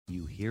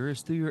hear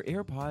us through your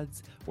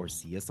AirPods or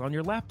see us on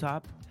your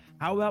laptop,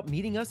 how about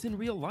meeting us in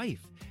real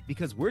life?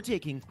 Because we're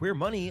taking Queer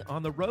Money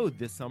on the road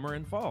this summer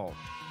and fall.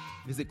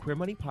 Visit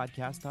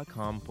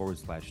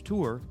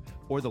queermoneypodcast.com/tour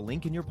or the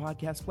link in your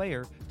podcast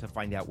player to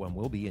find out when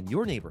we'll be in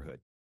your neighborhood.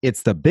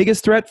 It's the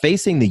biggest threat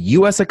facing the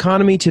U.S.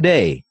 economy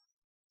today.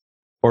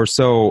 Or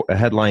so a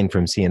headline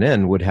from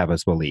CNN would have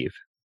us believe.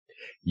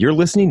 You're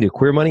listening to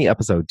Queer Money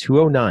episode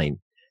 209.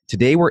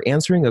 Today we're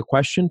answering a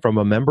question from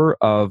a member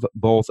of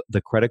both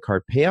the Credit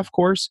Card Payoff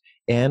course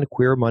and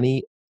Queer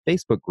Money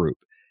Facebook group.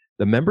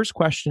 The member's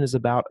question is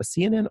about a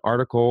CNN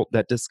article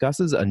that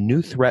discusses a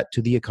new threat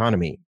to the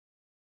economy.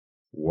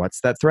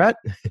 What's that threat?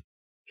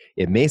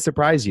 It may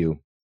surprise you.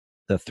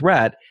 The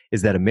threat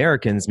is that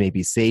Americans may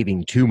be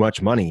saving too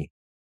much money.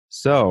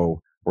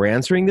 So, we're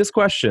answering this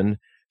question,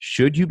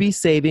 should you be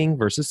saving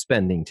versus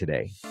spending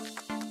today?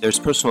 There's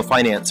personal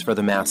finance for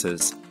the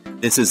masses.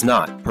 This is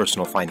not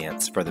personal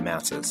finance for the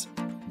masses.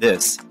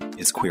 This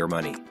is Queer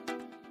Money.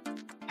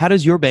 How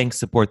does your bank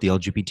support the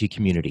LGBT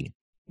community?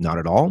 Not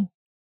at all?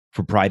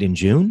 For Pride in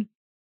June?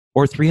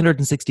 Or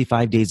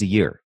 365 days a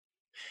year?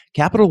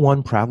 Capital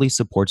One proudly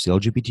supports the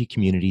LGBT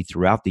community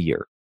throughout the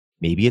year.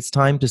 Maybe it's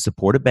time to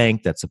support a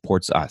bank that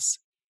supports us.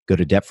 Go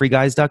to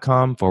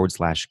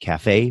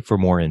debtfreeguys.com/cafe for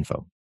more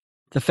info.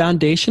 The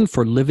foundation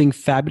for living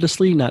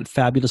fabulously, not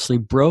fabulously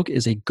broke,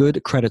 is a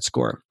good credit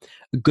score.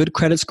 A good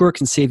credit score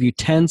can save you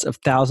tens of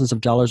thousands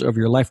of dollars over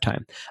your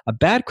lifetime. A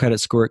bad credit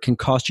score can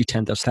cost you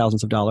tens of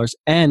thousands of dollars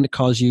and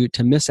cause you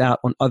to miss out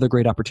on other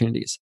great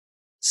opportunities.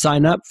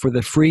 Sign up for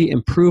the free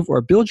Improve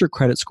or Build Your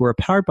Credit Score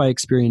powered by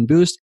Experian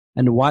Boost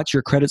and watch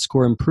your credit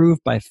score improve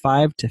by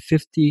 5 to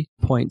 50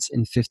 points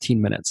in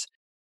 15 minutes.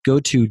 Go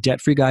to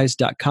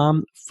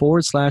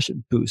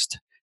debtfreeguys.com/boost.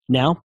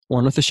 Now,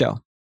 on with the show.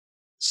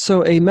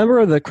 So a member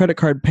of the Credit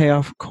Card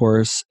Payoff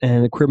course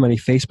and the Queer Money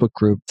Facebook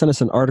group sent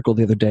us an article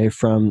the other day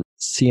from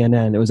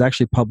CNN. It was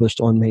actually published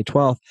on May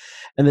 12th.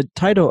 And the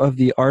title of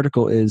the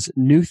article is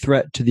New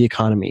Threat to the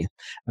Economy.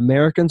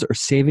 Americans are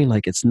saving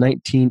like it's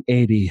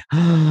 1980.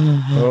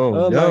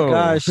 Oh, no. My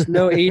gosh,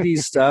 no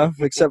 80s stuff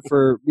except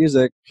for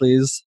music,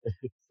 please.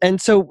 And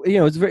so,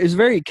 it's a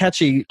very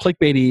catchy,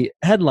 clickbaity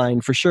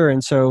headline for sure.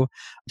 And so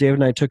David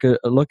and I took a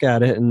look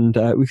at it, and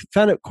we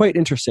found it quite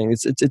interesting.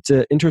 It's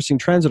interesting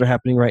trends that are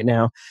happening right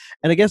now.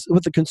 And I guess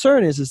what the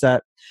concern is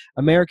that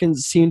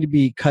Americans seem to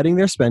be cutting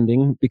their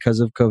spending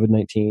because of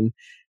COVID-19,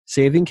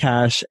 saving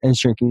cash, and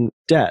shrinking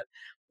debt.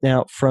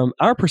 Now, from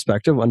our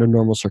perspective, under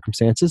normal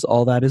circumstances,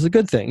 all that is a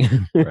good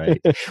thing.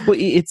 Right. Well,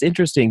 it's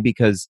interesting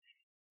because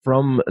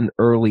from an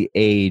early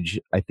age,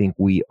 I think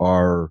we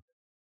are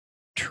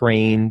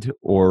trained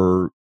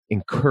or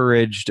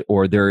encouraged,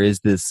 or there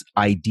is this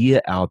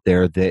idea out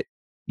there that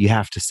you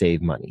have to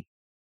save money.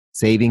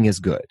 Saving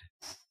is good.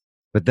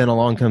 But then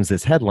along comes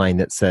this headline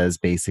that says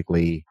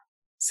basically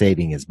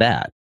saving is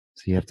bad.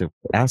 So you have to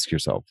ask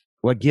yourself,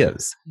 what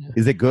gives?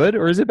 Is it good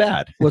or is it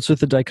bad? What's with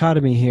the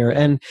dichotomy here?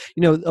 And,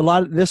 a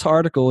lot of this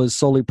article is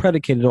solely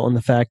predicated on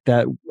the fact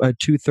that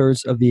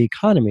 2/3 of the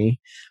economy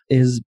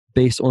is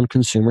based on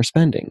consumer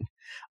spending.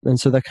 And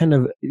so that kind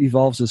of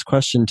evolves this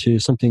question to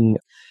something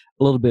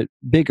a little bit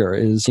bigger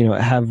is,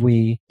 have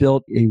we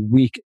built a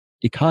weak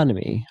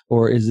economy,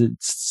 or is it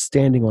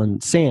standing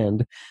on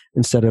sand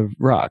instead of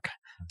rock?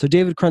 So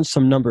David crunched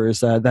some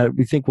numbers that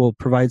we think will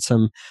provide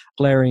some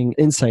glaring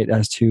insight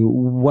as to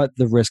what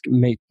the risk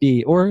may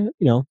be, or,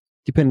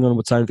 depending on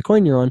what side of the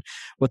coin you're on,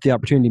 what the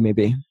opportunity may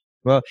be.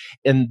 Well,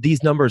 and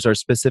these numbers are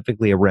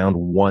specifically around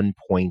one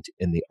point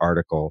in the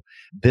article.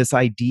 This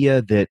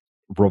idea that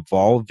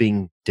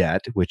revolving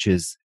debt, which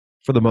is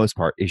for the most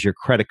part is your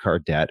credit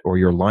card debt or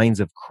your lines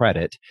of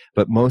credit,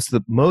 but most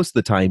of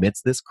the time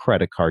it's this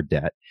credit card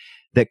debt.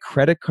 That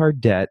credit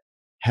card debt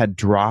had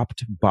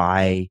dropped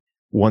by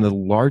one of the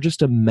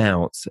largest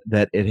amounts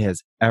that it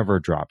has ever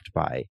dropped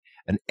by,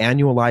 an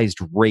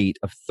annualized rate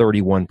of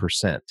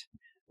 31%.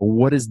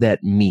 What does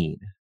that mean?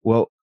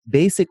 Well,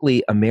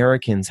 basically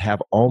Americans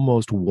have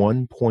almost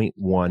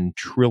 $1.1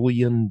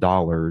 trillion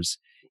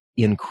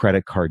in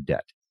credit card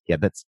debt. Yeah,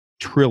 that's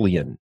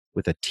trillion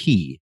with a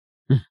T.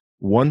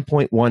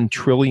 $1.1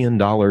 trillion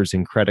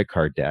in credit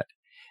card debt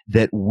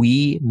that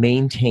we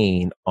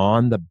maintain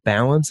on the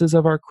balances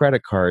of our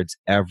credit cards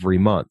every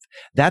month.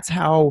 That's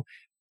how,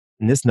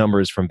 and this number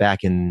is from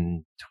back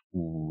in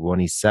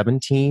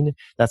 2017,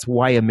 that's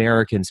why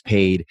Americans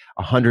paid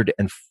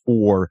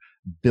 $104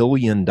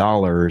 billion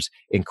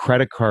in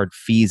credit card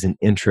fees and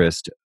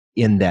interest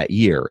in that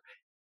year,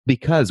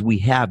 because we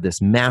have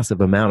this massive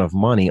amount of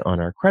money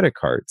on our credit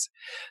cards.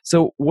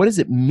 So what does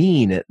it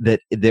mean that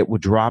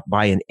would drop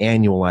by an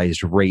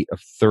annualized rate of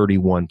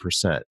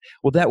 31%?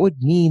 Well, that would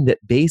mean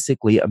that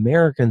basically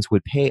Americans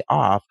would pay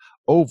off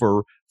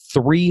over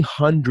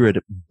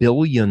 $300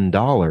 billion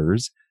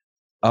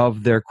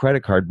of their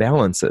credit card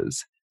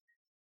balances.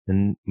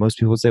 And most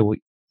people would say, well,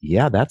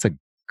 yeah, that's a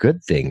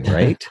good thing,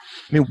 right?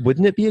 I mean,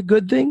 wouldn't it be a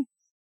good thing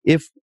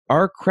if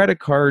our credit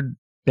card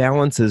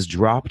balances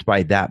dropped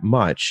by that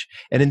much?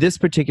 And in this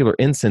particular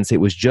instance,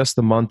 it was just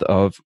the month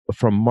of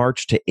from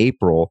March to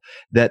April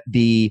that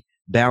the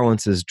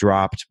balances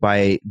dropped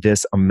by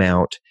this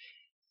amount.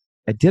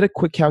 I did a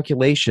quick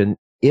calculation.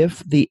 If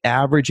the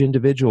average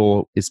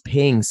individual is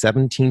paying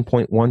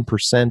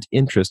 17.1%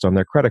 interest on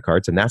their credit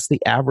cards, and that's the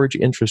average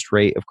interest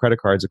rate of credit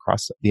cards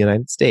across the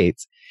United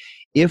States,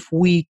 if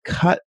we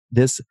cut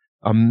this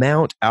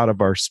amount out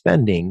of our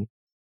spending,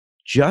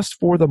 just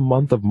for the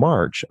month of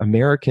March,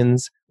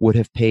 Americans would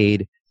have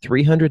paid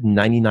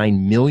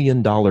 $399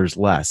 million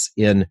less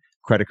in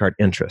credit card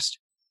interest.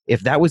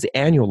 If that was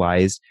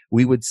annualized,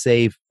 we would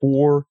save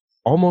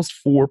almost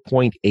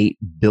 $4.8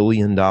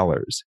 billion.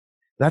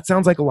 That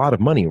sounds like a lot of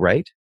money,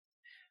 right?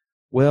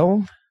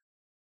 Well,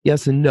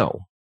 yes and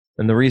no.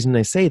 And the reason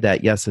I say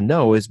that yes and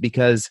no is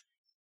because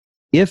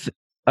if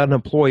an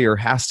employer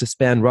has to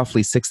spend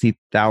roughly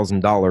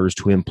 $60,000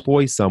 to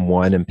employ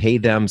someone and pay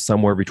them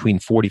somewhere between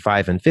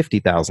 $45,000 and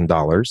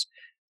 $50,000,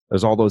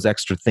 there's all those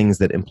extra things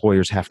that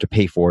employers have to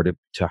pay for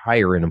to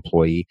hire an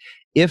employee.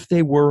 If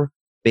they were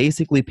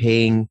basically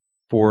paying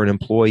for an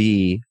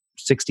employee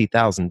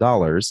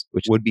 $60,000,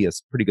 which would be a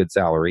pretty good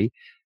salary,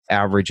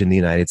 average in the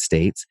United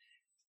States,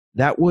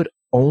 that would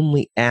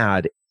only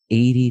add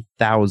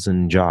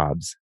 80,000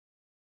 jobs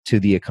to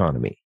the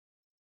economy.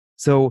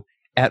 So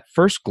at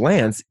first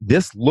glance,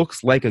 this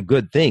looks like a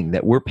good thing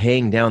that we're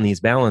paying down these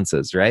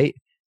balances, right?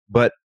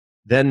 But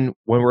then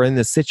when we're in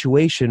this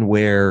situation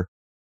where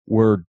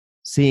we're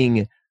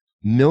seeing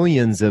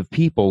millions of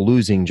people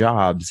losing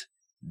jobs,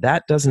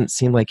 that doesn't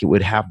seem like it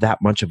would have that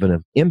much of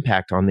an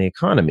impact on the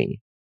economy.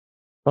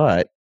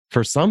 But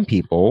for some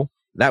people,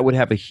 that would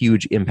have a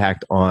huge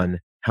impact on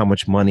how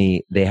much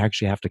money they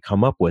actually have to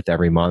come up with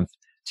every month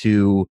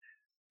to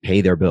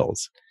pay their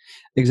bills.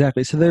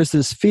 Exactly. So there's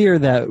this fear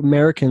that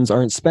Americans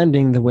aren't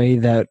spending the way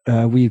that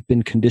we've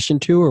been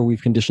conditioned to, or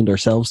we've conditioned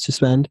ourselves to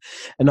spend.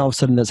 And all of a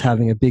sudden that's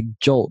having a big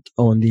jolt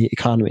on the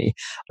economy.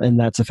 And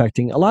that's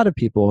affecting a lot of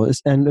people.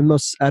 And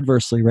most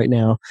adversely right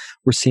now,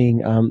 we're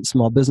seeing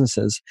small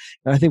businesses.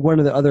 And I think one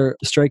of the other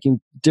striking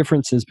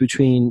differences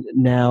between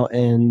now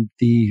and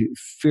the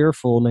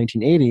fearful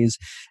 1980s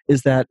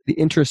is that the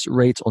interest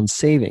rates on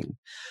saving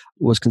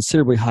was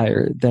considerably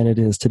higher than it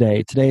is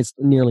today. Today it's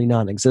nearly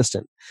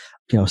non-existent.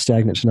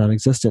 Stagnant to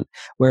non-existent.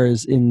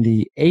 Whereas in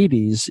the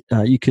 80s,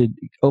 you could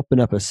open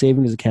up a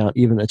savings account,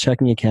 even a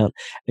checking account,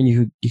 and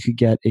you could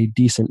get a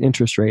decent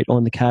interest rate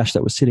on the cash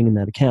that was sitting in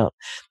that account.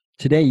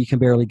 Today, you can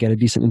barely get a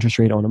decent interest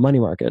rate on a money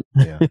market.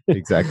 Yeah,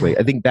 exactly.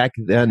 I think back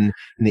then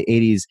in the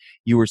 80s,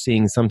 you were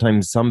seeing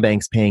sometimes some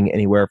banks paying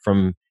anywhere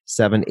from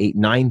 7, 8,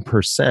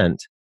 9%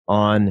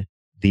 on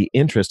the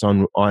interest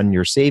on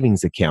your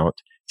savings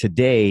account.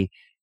 Today,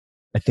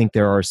 I think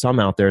there are some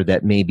out there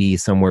that may be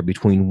somewhere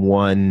between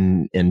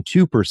 1 and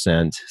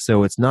 2%.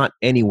 So it's not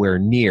anywhere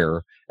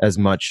near as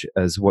much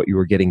as what you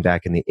were getting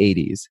back in the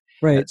 80s.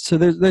 Right. So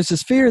there's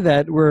this fear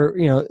that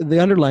the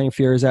underlying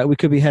fear is that we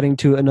could be heading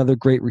to another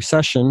great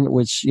recession,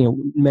 which,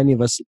 many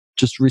of us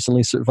just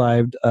recently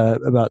survived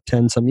about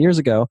 10 some years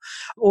ago,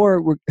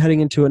 or we're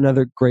heading into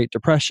another Great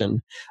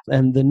Depression.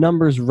 And the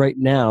numbers right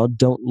now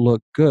don't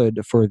look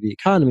good for the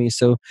economy.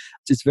 So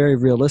it's very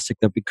realistic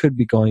that we could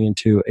be going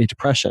into a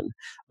depression.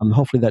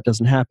 Hopefully that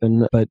doesn't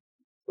happen, but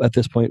at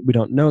this point, we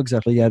don't know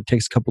exactly yet. It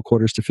takes a couple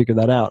quarters to figure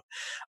that out.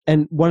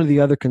 And one of the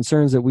other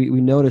concerns that we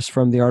noticed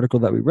from the article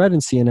that we read in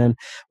CNN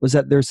was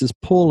that there's this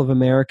pool of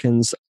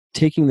Americans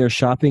taking their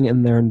shopping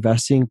and their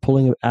investing,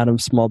 pulling it out of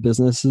small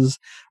businesses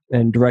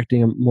and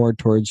directing them more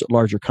towards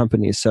larger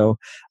companies. So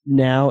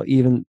now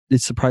even it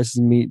surprises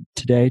me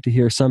today to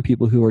hear some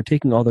people who are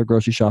taking all their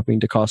grocery shopping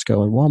to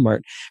Costco and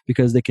Walmart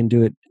because they can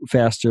do it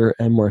faster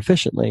and more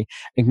efficiently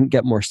and can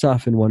get more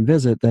stuff in one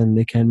visit than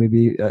they can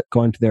maybe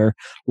going to their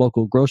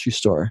local grocery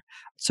store.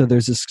 So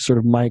there's this sort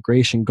of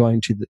migration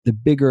going to the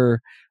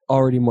bigger,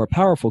 already more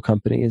powerful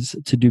companies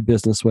to do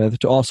business with,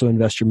 to also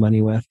invest your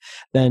money with,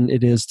 than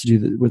it is to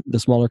do with the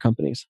smaller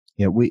companies.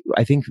 Yeah,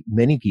 I think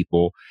many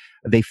people,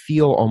 they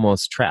feel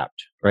almost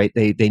trapped, right?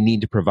 They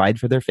need to provide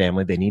for their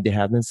family. They need to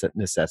have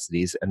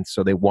necessities. And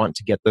so they want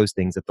to get those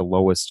things at the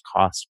lowest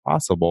cost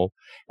possible.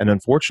 And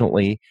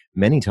unfortunately,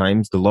 many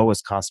times the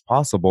lowest cost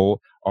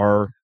possible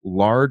are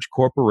large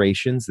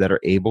corporations that are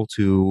able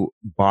to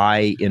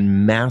buy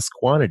in mass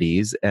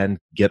quantities and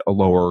get a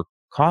lower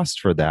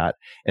cost for that.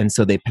 And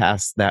so they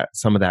pass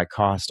some of that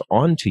cost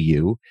on to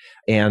you.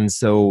 And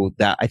so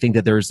that I think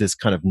that there's this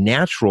kind of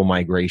natural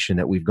migration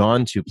that we've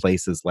gone to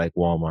places like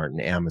Walmart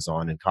and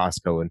Amazon and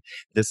Costco. And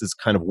this is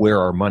kind of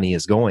where our money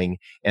is going.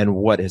 And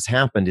what has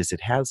happened is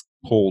it has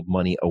pulled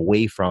money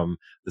away from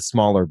the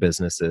smaller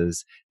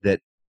businesses that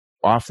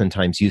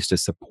oftentimes used to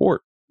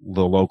support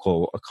the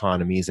local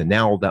economies. And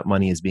now that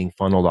money is being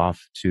funneled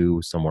off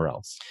to somewhere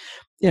else.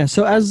 Yeah.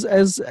 So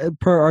as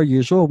per our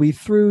usual, we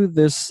threw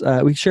this.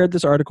 We shared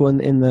this article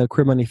in the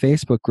Queer Money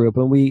Facebook group,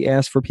 and we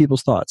asked for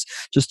people's thoughts.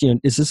 Just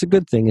is this a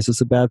good thing? Is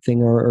this a bad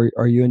thing? Or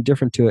are you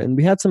indifferent to it? And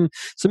we had some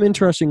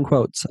interesting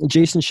quotes.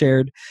 Jason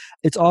shared,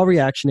 "It's all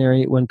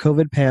reactionary. When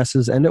COVID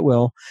passes, and it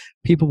will,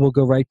 people will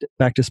go right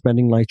back to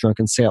spending like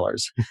drunken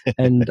sailors."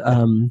 And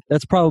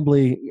that's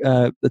probably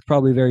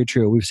very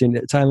true. We've seen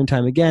it time and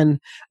time again.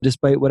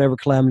 Despite whatever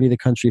calamity the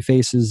country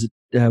faces,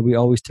 we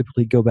always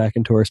typically go back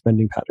into our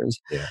spending patterns.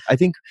 Yeah. I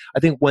think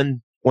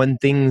when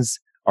things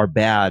are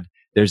bad,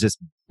 there's this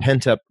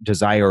pent up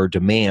desire or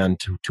demand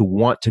to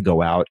want to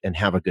go out and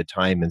have a good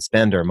time and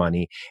spend our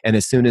money. And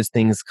as soon as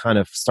things kind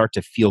of start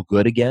to feel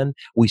good again,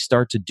 we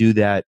start to do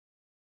that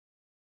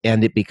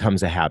and it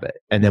becomes a habit.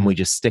 And then we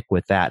just stick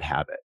with that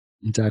habit.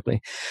 Exactly.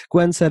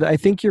 Gwen said, I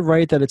think you're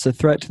right that it's a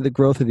threat to the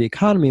growth of the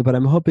economy, but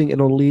I'm hoping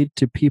it'll lead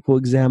to people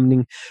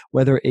examining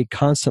whether a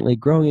constantly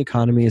growing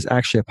economy is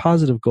actually a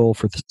positive goal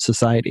for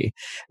society.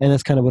 And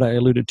that's kind of what I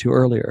alluded to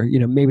earlier.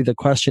 Maybe the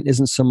question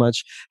isn't so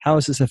much how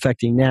is this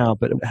affecting now,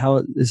 but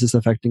how is this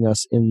affecting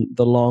us in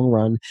the long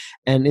run?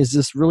 And is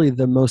this really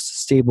the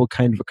most stable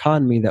kind of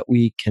economy that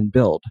we can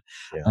build?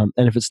 Yeah.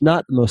 And if it's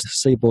not the most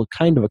stable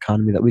kind of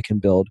economy that we can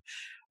build,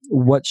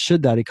 what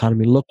should that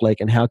economy look like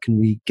and how can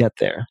we get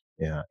there?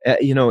 Yeah.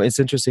 It's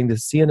interesting. The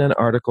CNN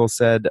article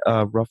said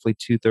roughly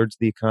 2/3 of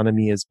the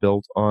economy is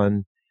built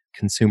on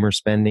consumer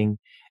spending.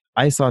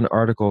 I saw an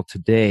article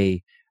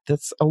today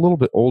that's a little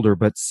bit older,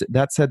 but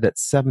that said that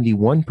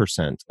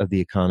 71% of the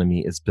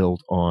economy is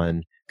built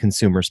on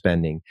consumer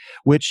spending,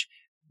 which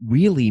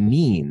really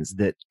means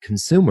that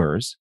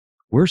consumers,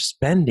 we're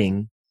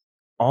spending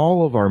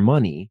all of our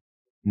money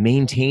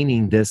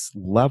maintaining this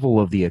level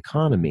of the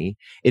economy.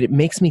 It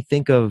makes me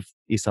think of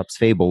Aesop's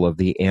fable of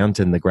the ant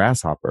and the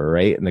grasshopper,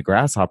 right? And the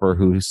grasshopper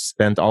who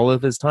spent all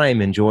of his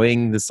time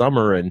enjoying the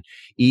summer and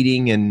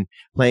eating and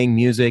playing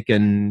music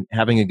and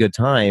having a good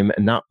time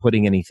and not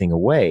putting anything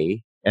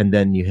away. And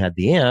then you had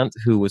the ant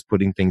who was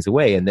putting things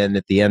away. And then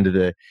at the end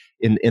of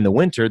in the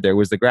winter, there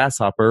was the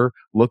grasshopper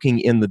looking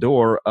in the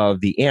door of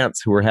the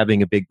ants who were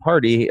having a big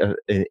party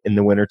in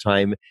the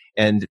wintertime.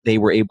 And they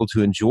were able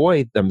to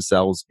enjoy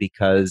themselves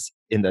because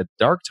in the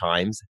dark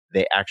times,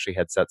 they actually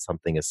had set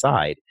something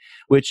aside,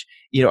 which,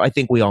 I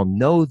think we all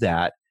know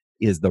that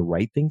is the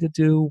right thing to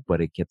do, but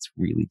it gets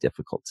really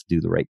difficult to do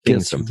the right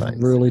thing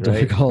sometimes. Really right?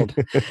 difficult.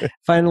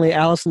 Finally,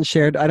 Allison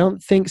shared, I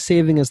don't think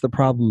saving is the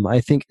problem. I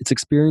think it's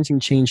experiencing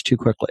change too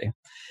quickly.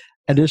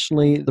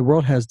 Additionally, the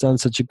world has done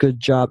such a good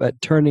job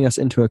at turning us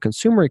into a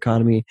consumer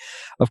economy.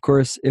 Of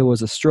course, it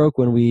was a stroke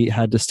when we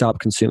had to stop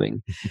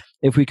consuming.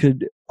 If we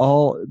could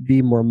all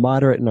be more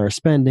moderate in our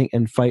spending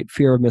and fight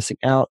fear of missing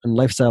out and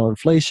lifestyle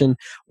inflation,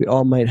 we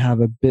all might have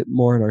a bit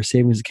more in our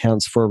savings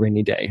accounts for a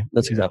rainy day.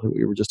 That's exactly what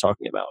we were just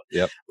talking about.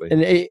 Yep.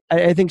 And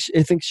I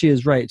think she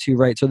is right too.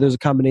 Right. So there's a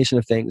combination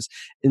of things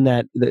in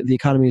that the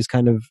economy is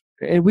kind of,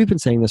 and we've been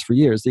saying this for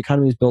years, the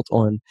economy is built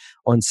on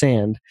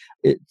sand.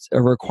 It's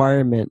a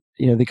requirement.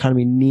 The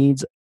economy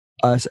needs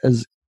us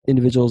as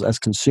individuals, as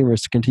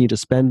consumers, to continue to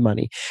spend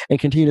money and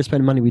continue to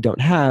spend money we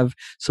don't have.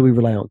 So we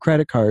rely on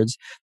credit cards.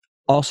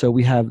 Also,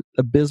 we have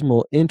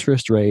abysmal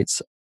interest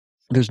rates.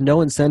 There's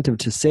no incentive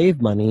to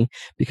save money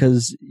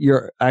because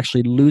you're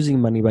actually losing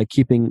money by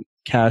keeping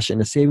cash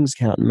in a savings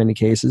account in many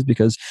cases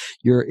because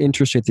your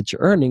interest rate that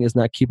you're earning is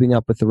not keeping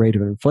up with the rate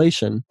of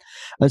inflation.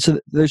 And so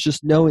there's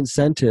just no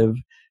incentive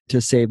to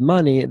save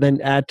money.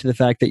 Then add to the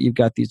fact that you've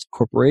got these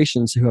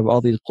corporations who have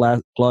all these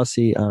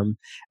glossy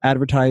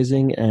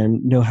advertising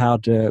and know how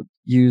to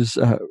use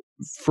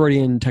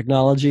Freudian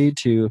technology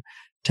to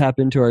tap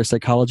into our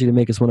psychology to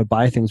make us want to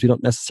buy things we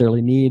don't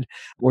necessarily need,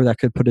 or that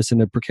could put us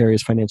in a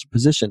precarious financial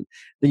position.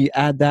 Then you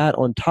add that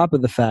on top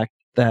of the fact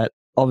that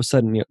all of a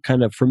sudden,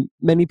 kind of for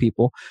many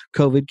people,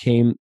 COVID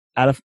came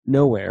out of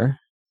nowhere,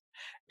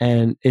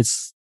 and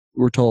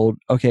we're told,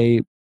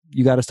 okay,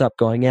 you got to stop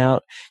going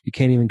out. You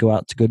can't even go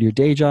out to go to your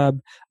day job.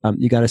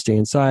 You got to stay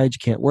inside. You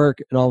can't work.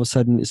 And all of a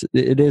sudden,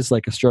 it is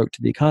like a stroke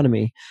to the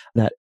economy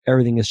that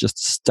everything is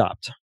just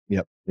stopped.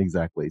 Yep,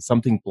 exactly.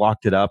 Something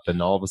blocked it up,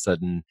 and all of a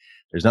sudden,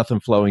 there's nothing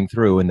flowing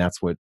through, and that's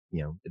what,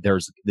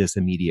 there's this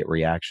immediate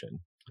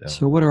reaction.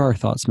 So what are our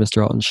thoughts,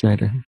 Mr. Alton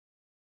Schneider?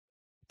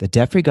 The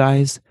Debt-Free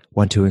Guys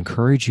want to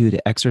encourage you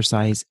to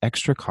exercise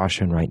extra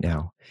caution right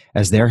now,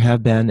 as there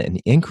have been an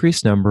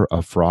increased number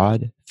of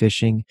fraud,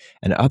 phishing,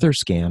 and other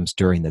scams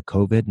during the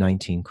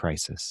COVID-19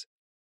 crisis.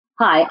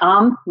 Hi,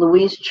 I'm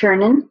Louise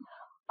Chernin.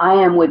 I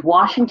am with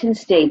Washington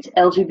State's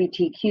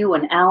LGBTQ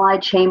and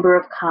Allied Chamber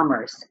of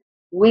Commerce.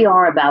 We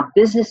are about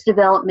business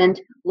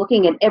development,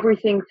 looking at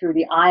everything through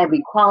the eye of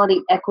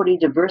equality, equity,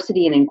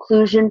 diversity, and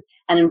inclusion,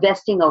 and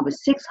investing over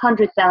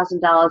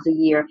 $600,000 a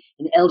year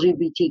in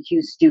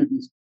LGBTQ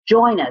students.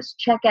 Join us.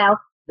 Check out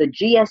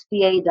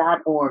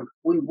thegsba.org.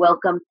 We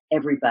welcome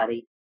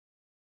everybody.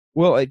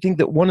 Well, I think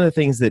that one of the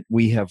things that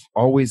we have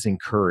always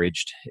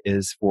encouraged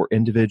is for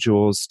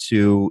individuals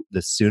to,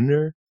 the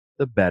sooner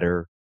the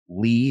better,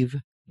 leave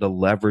the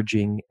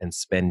leveraging and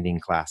spending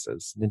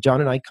classes. And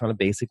John and I kind of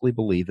basically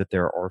believe that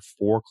there are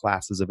 4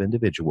 classes of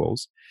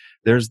individuals.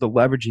 There's the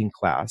leveraging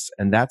class,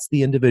 and that's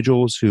the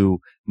individuals who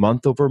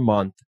month over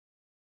month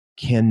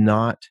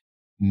cannot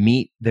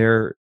meet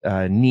their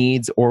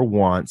needs or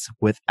wants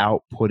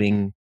without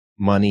putting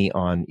money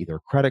on either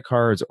credit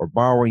cards or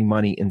borrowing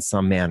money in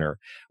some manner.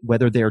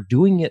 Whether they're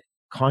doing it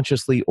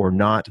consciously or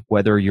not,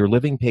 whether you're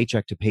living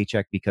paycheck to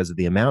paycheck because of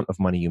the amount of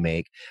money you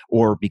make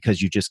or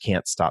because you just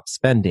can't stop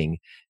spending,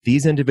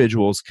 these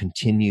individuals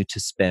continue to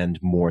spend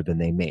more than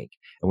they make.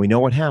 And we know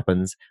what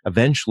happens.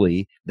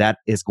 Eventually, that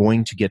is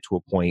going to get to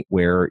a point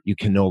where you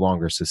can no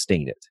longer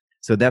sustain it.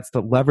 So that's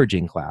the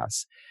leveraging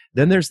class.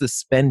 Then there's the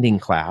spending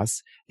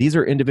class. These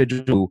are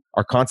individuals who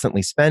are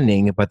constantly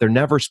spending, but they're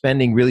never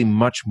spending really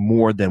much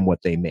more than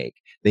what they make.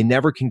 They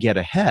never can get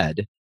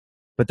ahead,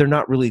 but they're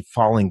not really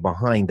falling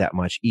behind that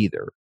much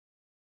either.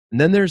 And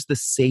then there's the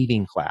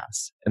saving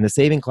class. And the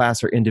saving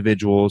class are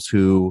individuals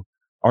who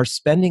are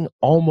spending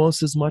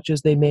almost as much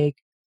as they make,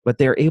 but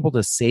they're able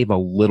to save a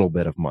little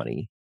bit of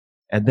money.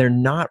 And they're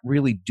not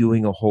really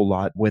doing a whole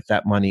lot with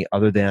that money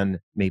other than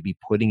maybe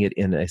putting it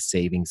in a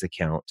savings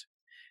account.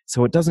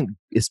 So it doesn't,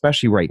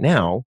 especially right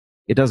now,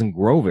 it doesn't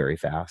grow very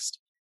fast.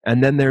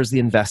 And then there's the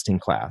investing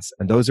class.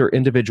 And those are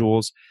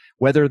individuals,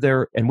 whether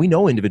they're, and we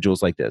know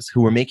individuals like this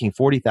who are making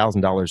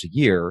 $40,000 a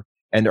year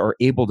and are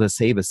able to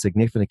save a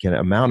significant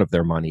amount of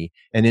their money,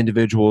 and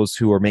individuals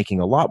who are making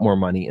a lot more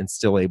money and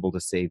still able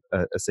to save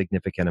a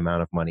significant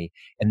amount of money.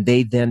 And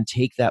they then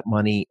take that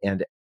money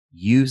and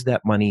use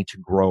that money to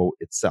grow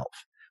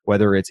itself,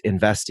 whether it's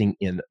investing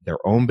in their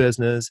own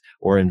business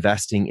or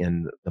investing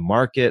in the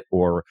market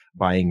or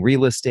buying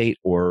real estate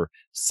or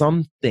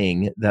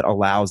something that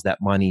allows that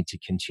money to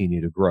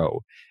continue to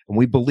grow. And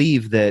we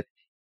believe that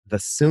the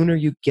sooner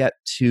you get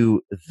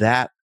to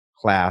that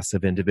class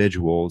of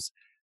individuals,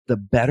 the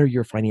better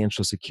your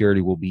financial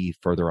security will be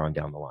further on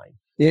down the line.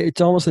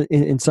 It's almost,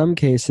 in some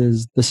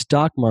cases, the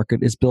stock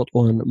market is built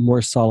on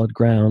more solid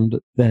ground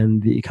than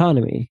the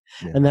economy.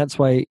 Yeah. And that's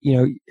why,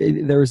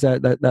 there was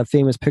that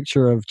famous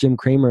picture of Jim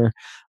Cramer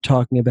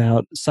talking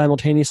about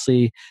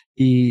simultaneously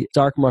the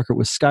stock market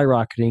was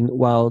skyrocketing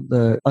while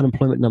the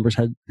unemployment numbers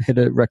had hit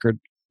a record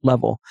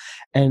level.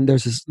 And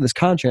there's this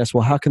contrast.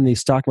 Well, how can the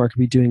stock market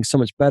be doing so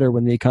much better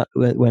when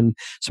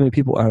so many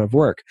people are out of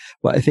work?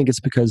 Well, I think it's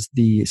because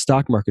the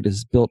stock market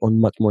is built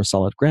on much more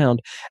solid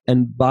ground.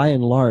 And by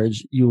and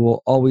large, you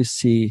will always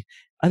see,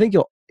 I think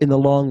in the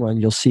long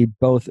run, you'll see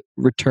both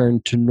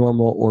return to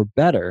normal or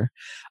better,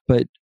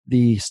 but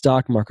the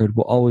stock market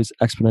will always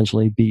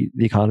exponentially beat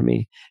the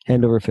economy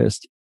hand over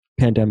fist,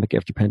 pandemic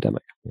after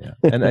pandemic. Yeah.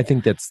 And I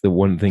think that's the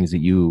one of the things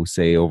that you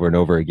say over and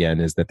over again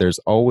is that there's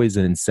always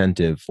an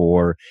incentive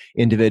for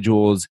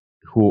individuals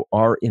who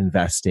are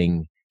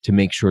investing to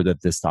make sure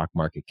that the stock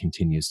market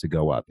continues to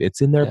go up.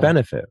 It's in their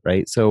benefit,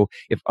 right? So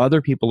if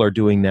other people are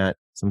doing that,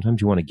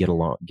 sometimes you want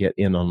to get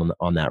in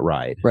on that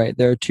ride. Right.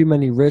 There are too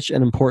many rich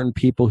and important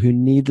people who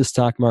need the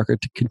stock market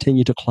to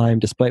continue to climb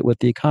despite what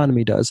the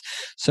economy does.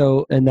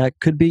 So, and that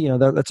could be,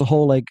 that's a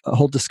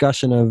whole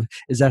discussion of,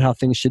 is that how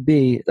things should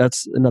be?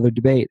 That's another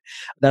debate.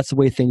 That's the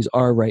way things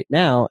are right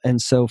now.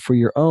 And so for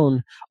your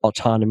own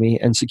autonomy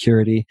and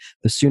security,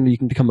 the sooner you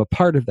can become a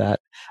part of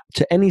that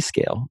to any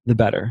scale, the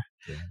better.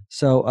 Yeah.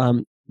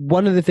 So,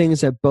 one of the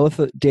things that both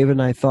David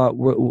and I thought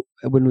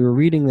when we were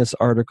reading this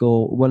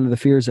article, one of the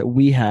fears that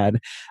we had,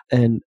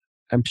 and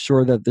I'm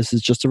sure that this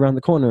is just around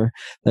the corner,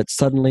 that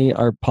suddenly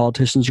our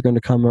politicians are going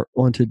to come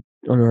onto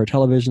our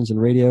televisions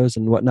and radios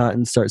and whatnot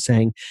and start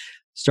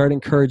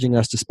encouraging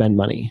us to spend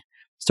money.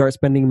 Start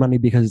spending money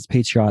because it's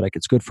patriotic,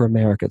 it's good for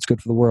America, it's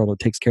good for the world,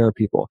 it takes care of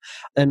people.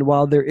 And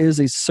while there is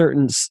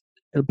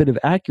a bit of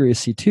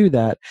accuracy to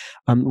that,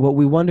 what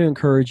we want to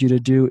encourage you to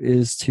do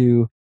is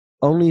to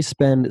only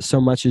spend so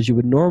much as you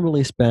would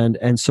normally spend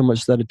and so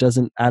much that it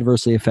doesn't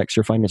adversely affect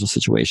your financial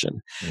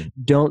situation. Mm.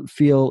 Don't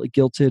feel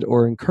guilted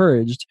or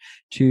encouraged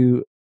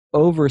to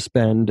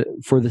overspend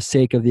for the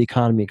sake of the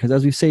economy. Because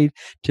as we say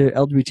to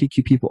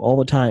LGBTQ people all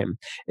the time,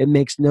 it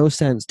makes no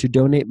sense to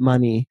donate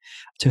money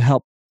to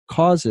help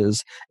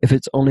causes if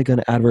it's only going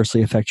to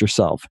adversely affect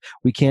yourself.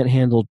 We can't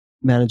handle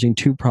managing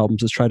two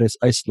problems. Let's try to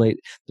isolate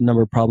the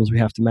number of problems we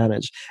have to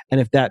manage.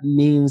 And if that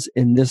means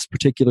in this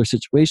particular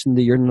situation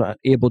that you're not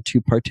able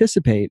to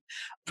participate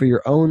for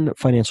your own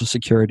financial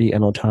security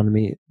and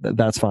autonomy,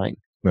 that's fine.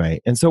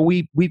 Right. And so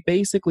we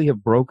basically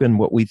have broken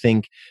what we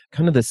think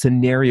kind of the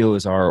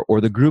scenarios are, or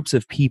the groups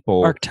of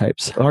people.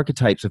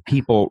 Archetypes of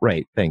people.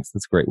 Right. Thanks.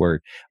 That's a great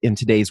word. In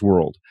today's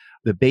world.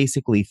 The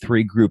basically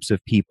three groups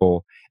of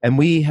people. And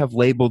we have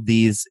labeled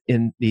these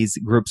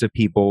groups of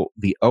people,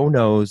 the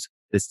oh-nos,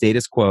 the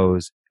status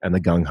quos, and the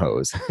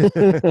gung-hos.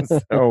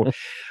 So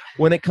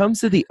when it comes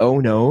to the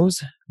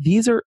oh-nos,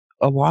 these are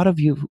a lot of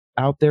you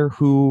out there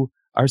who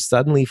are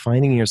suddenly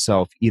finding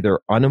yourself either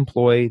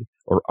unemployed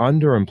or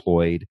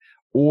underemployed,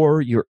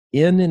 or you're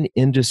in an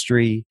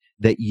industry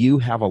that you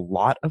have a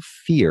lot of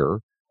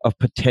fear of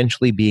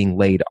potentially being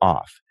laid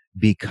off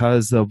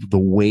because of the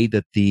way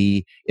that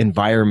the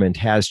environment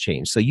has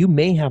changed. So you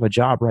may have a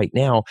job right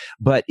now,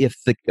 but if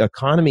the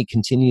economy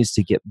continues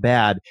to get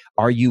bad,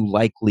 are you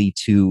likely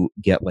to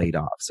get laid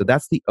off? So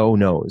that's the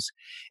oh-nos.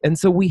 And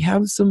so we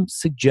have some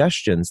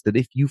suggestions that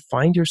if you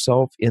find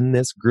yourself in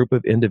this group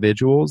of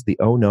individuals, the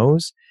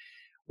oh-nos,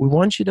 we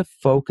want you to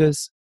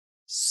focus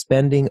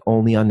spending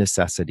only on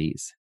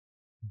necessities.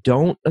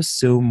 Don't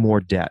assume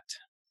more debt.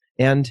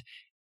 And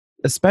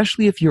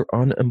especially if you're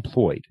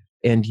unemployed.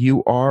 and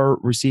you are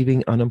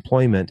receiving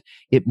unemployment,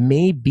 it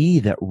may be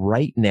that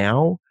right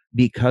now,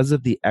 because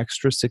of the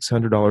extra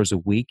 $600 a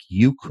week,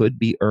 you could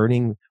be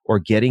earning or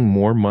getting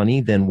more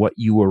money than what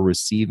you were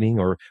receiving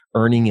or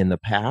earning in the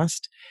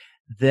past.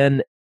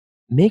 Then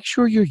make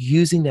sure you're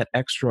using that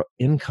extra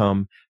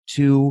income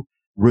to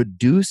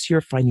reduce your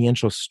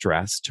financial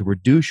stress, to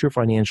reduce your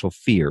financial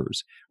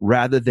fears,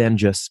 rather than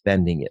just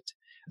spending it.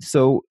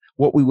 So,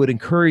 what we would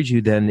encourage you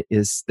then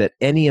is that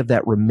any of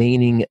that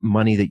remaining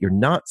money that you're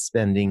not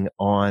spending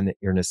on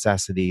your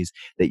necessities,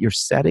 that you're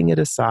setting it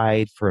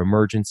aside for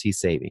emergency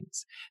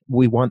savings.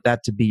 We want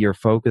that to be your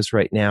focus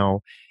right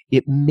now.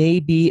 It may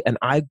be, and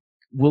I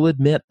will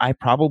admit, I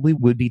probably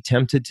would be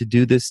tempted to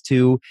do this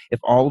too.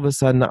 If all of a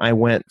sudden I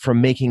went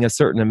from making a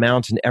certain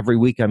amount and every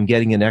week I'm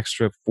getting an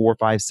extra $400,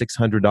 $500,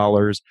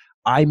 $600,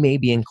 I may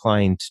be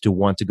inclined to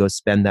want to go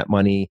spend that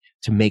money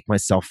to make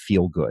myself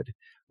feel good.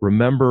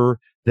 Remember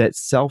that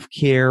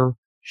self-care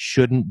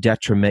shouldn't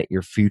detriment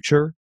your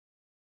future.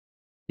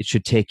 It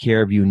should take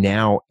care of you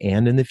now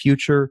and in the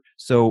future.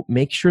 So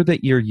make sure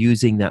that you're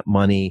using that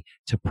money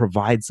to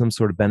provide some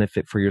sort of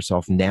benefit for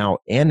yourself now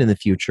and in the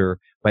future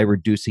by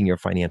reducing your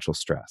financial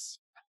stress.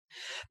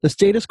 The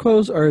status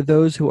quos are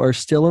those who are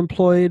still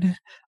employed.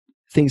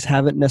 Things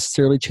haven't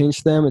necessarily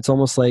changed for them. It's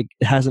almost like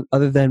it hasn't,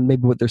 other than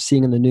maybe what they're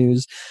seeing in the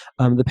news,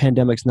 the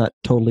pandemic's not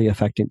totally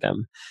affecting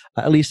them,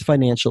 at least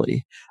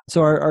financially. So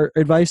our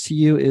advice to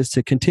you is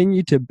to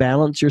continue to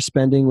balance your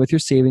spending with your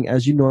saving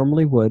as you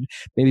normally would,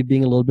 maybe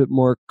being a little bit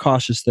more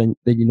cautious than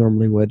you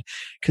normally would.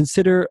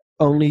 Consider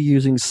only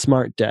using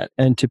smart debt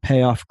and to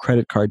pay off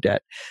credit card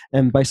debt.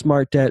 And by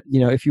smart debt,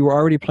 if you were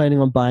already planning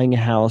on buying a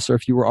house or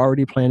if you were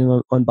already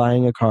planning on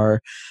buying a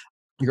car,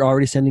 you're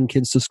already sending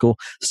kids to school,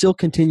 still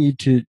continue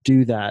to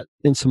do that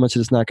in so much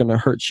that it's not going to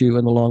hurt you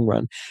in the long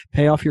run.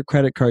 Pay off your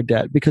credit card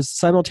debt because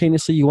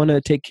simultaneously you want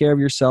to take care of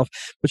yourself,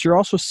 but you're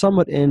also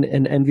somewhat in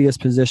an envious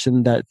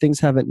position that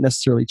things haven't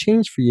necessarily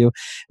changed for you.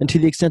 And to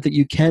the extent that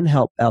you can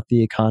help out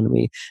the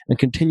economy and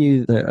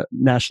continue the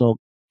national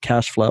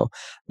cash flow,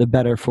 the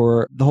better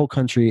for the whole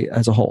country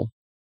as a whole.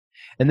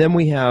 And then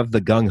we have the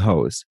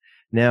gung-hos.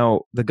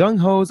 Now, the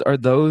gung-hos are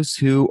those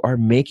who are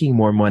making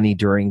more money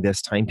during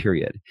this time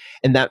period.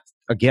 And that,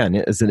 again,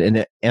 is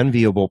an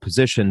enviable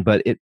position,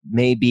 but it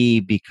may be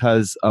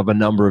because of a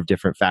number of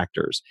different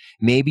factors.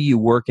 Maybe you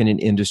work in an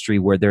industry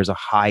where there's a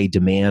high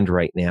demand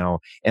right now,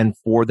 and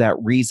for that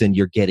reason,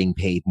 you're getting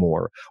paid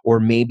more.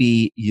 Or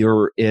maybe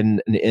you're in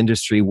an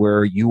industry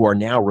where you are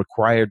now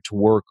required to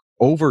work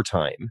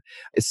overtime,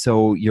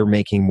 so you're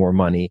making more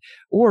money.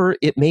 Or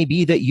it may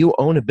be that you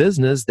own a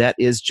business that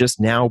is just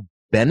now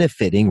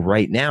benefiting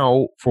right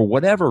now for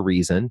whatever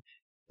reason.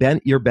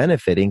 You're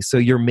benefiting, so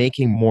you're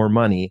making more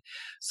money.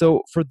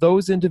 So for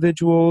those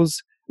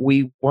individuals,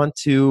 we want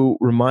to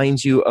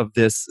remind you of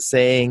this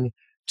saying,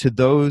 to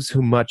those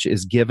who much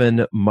is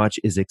given,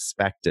 much is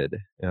expected.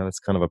 That's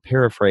kind of a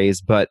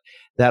paraphrase, but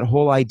that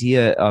whole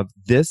idea of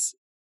this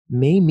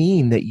may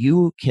mean that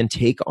you can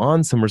take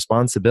on some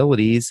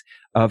responsibilities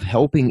of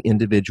helping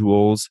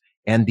individuals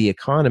and the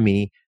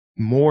economy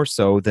more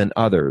so than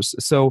others.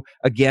 So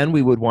again,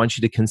 we would want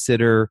you to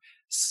consider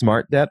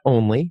smart debt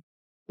only.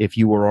 If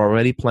you were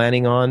already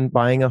planning on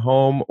buying a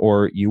home,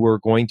 or you were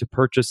going to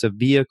purchase a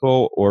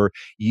vehicle, or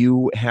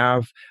you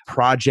have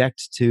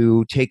project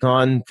to take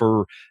on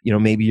for,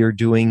 maybe you're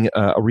doing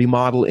a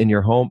remodel in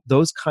your home,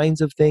 those kinds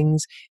of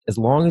things, as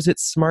long as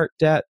it's smart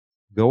debt,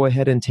 go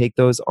ahead and take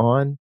those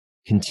on.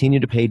 Continue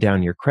to pay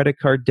down your credit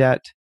card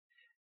debt.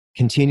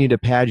 Continue to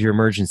pad your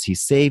emergency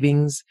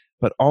savings.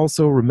 But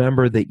also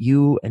remember that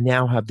you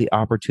now have the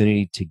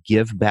opportunity to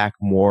give back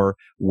more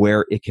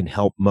where it can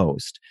help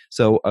most.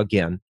 So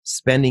again,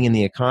 spending in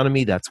the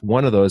economy, that's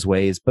one of those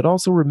ways. But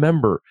also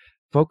remember,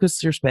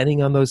 focus your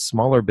spending on those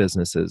smaller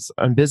businesses,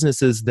 on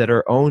businesses that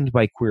are owned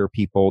by queer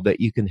people that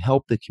you can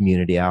help the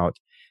community out.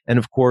 And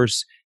of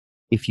course,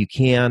 if you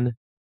can,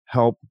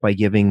 help by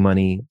giving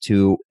money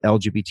to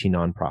LGBT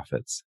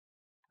nonprofits.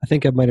 I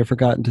think I might have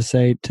forgotten to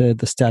say to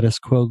the status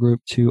quo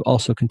group to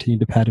also continue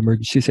to pad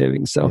emergency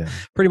savings. So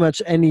pretty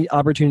much any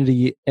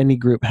opportunity any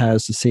group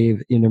has to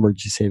save in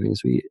emergency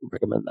savings, we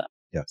recommend that.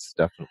 Yes,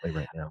 definitely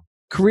right now.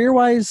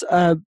 Career-wise,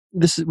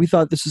 we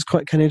thought this was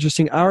quite kind of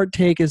interesting. Our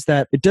take is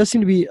that it does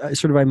seem to be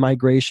sort of a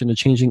migration, a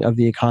changing of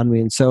the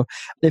economy. And so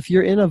if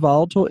you're in a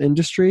volatile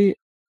industry,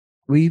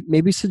 we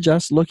maybe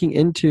suggest looking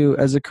into,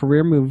 as a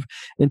career move,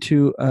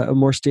 into a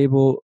more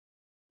stable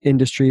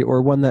industry,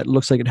 or one that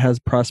looks like it has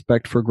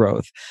prospect for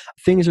growth.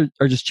 Things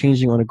are just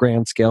changing on a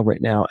grand scale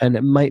right now, and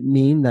it might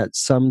mean that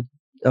some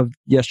of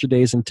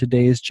yesterday's and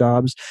today's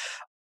jobs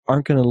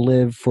aren't going to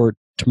live for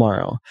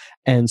tomorrow.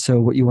 And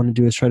so what you want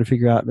to do is try to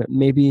figure out,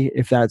 maybe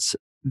if that's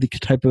the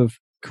type of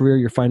career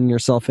you're finding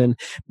yourself in,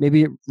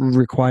 maybe it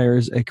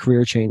requires a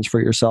career change for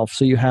yourself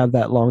so you have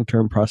that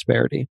long-term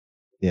prosperity.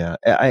 Yeah,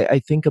 I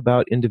think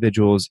about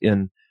individuals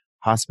in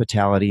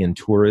hospitality and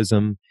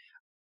tourism.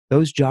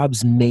 Those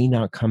jobs may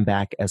not come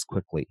back as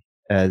quickly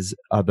as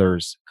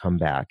others come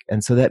back.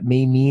 And so that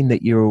may mean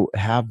that you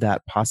have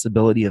that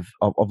possibility of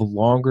a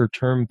longer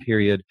term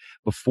period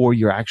before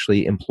you're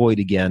actually employed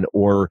again,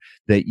 or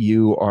that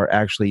you are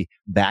actually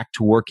back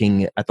to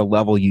working at the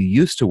level you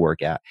used to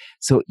work at.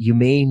 So you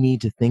may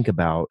need to think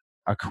about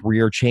a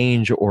career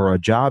change or a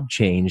job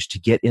change to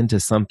get into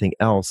something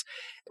else.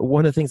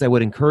 One of the things I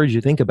would encourage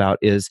you to think about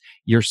is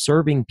you're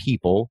serving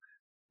people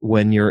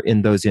when you're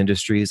in those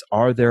industries.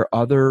 Are there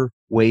other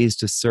ways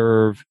to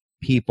serve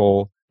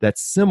people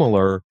that's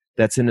similar,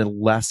 that's in a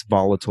less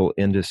volatile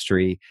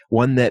industry?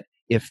 One that,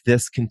 if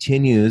this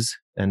continues,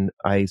 and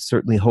I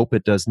certainly hope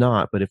it does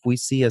not, but if we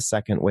see a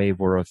second wave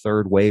or a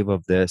third wave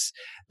of this,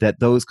 that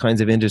those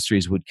kinds of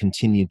industries would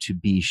continue to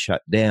be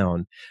shut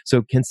down.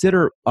 So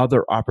consider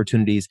other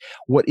opportunities.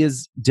 What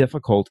is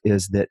difficult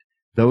is that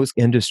those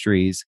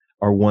industries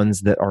are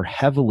ones that are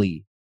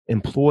heavily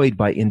employed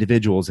by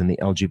individuals in the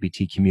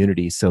LGBT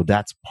community. So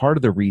that's part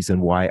of the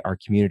reason why our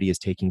community is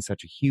taking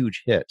such a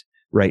huge hit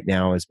right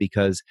now, is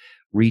because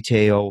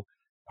retail,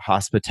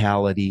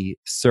 hospitality,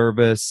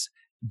 service,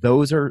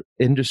 those are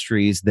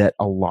industries that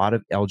a lot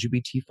of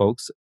LGBT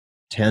folks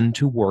tend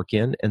to work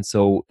in. And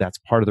so that's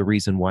part of the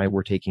reason why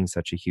we're taking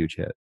such a huge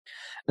hit.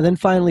 And then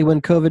finally,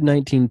 when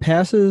COVID-19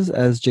 passes,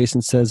 as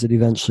Jason says it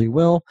eventually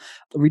will,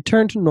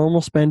 return to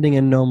normal spending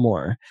and no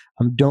more.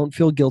 Don't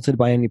feel guilted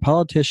by any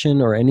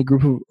politician or any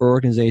group or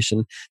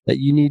organization that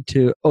you need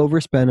to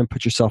overspend and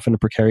put yourself in a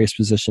precarious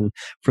position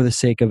for the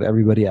sake of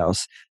everybody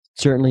else.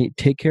 Certainly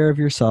take care of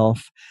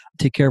yourself,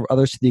 take care of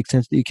others to the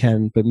extent that you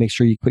can, but make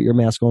sure you put your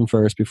mask on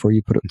first before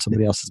you put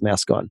somebody else's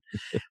mask on.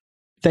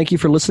 Thank you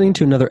for listening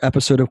to another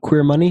episode of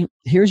Queer Money.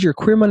 Here's your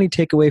Queer Money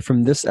takeaway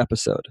from this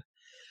episode.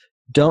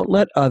 Don't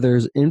let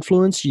others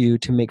influence you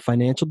to make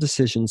financial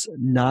decisions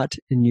not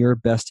in your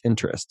best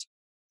interest.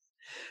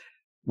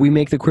 We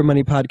make the Queer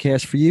Money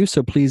podcast for you,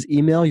 so please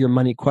email your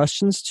money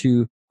questions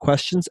to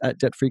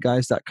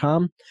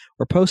questions@debtfreeguys.com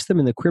or post them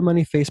in the Queer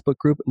Money Facebook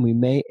group, and we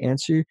may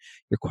answer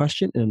your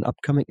question in an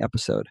upcoming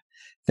episode.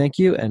 Thank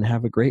you and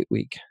have a great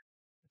week.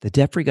 The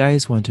Debt Free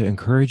Guys want to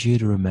encourage you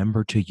to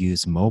remember to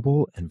use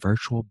mobile and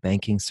virtual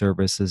banking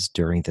services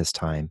during this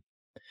time.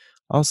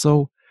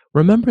 Also,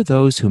 remember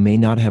those who may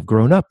not have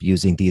grown up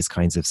using these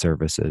kinds of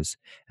services,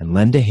 and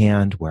lend a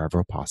hand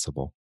wherever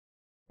possible.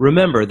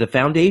 Remember, the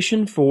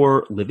foundation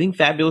for living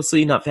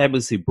fabulously, not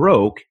fabulously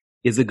broke,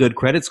 is a good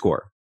credit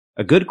score.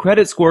 A good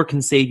credit score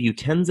can save you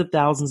tens of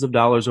thousands of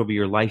dollars over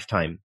your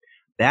lifetime.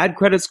 Bad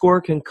credit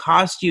score can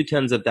cost you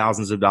tens of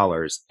thousands of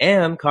dollars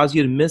and cause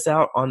you to miss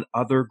out on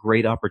other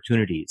great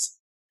opportunities.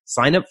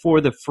 Sign up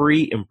for the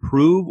free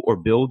Improve or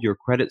Build Your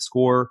Credit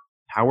Score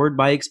powered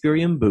by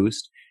Experian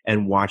Boost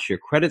and watch your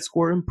credit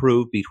score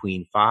improve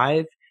between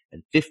 5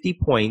 and 50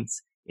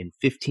 points in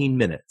 15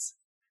 minutes.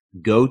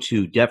 Go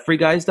to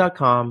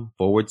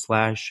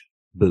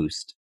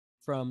debtfreeguys.com/boost.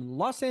 From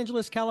Los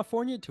Angeles,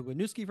 California to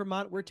Winooski,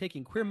 Vermont, we're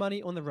taking Queer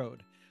Money on the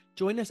road.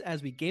 Join us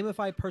as we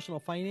gamify personal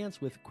finance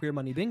with Queer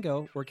Money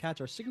Bingo, or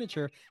catch our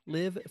signature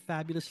Live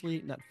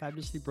Fabulously, Not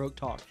Fabulously Broke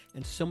talk,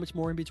 and so much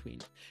more in between.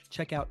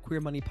 Check out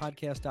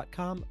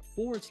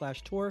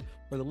queermoneypodcast.com/tour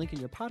or the link in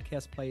your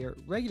podcast player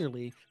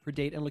regularly for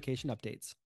date and location updates.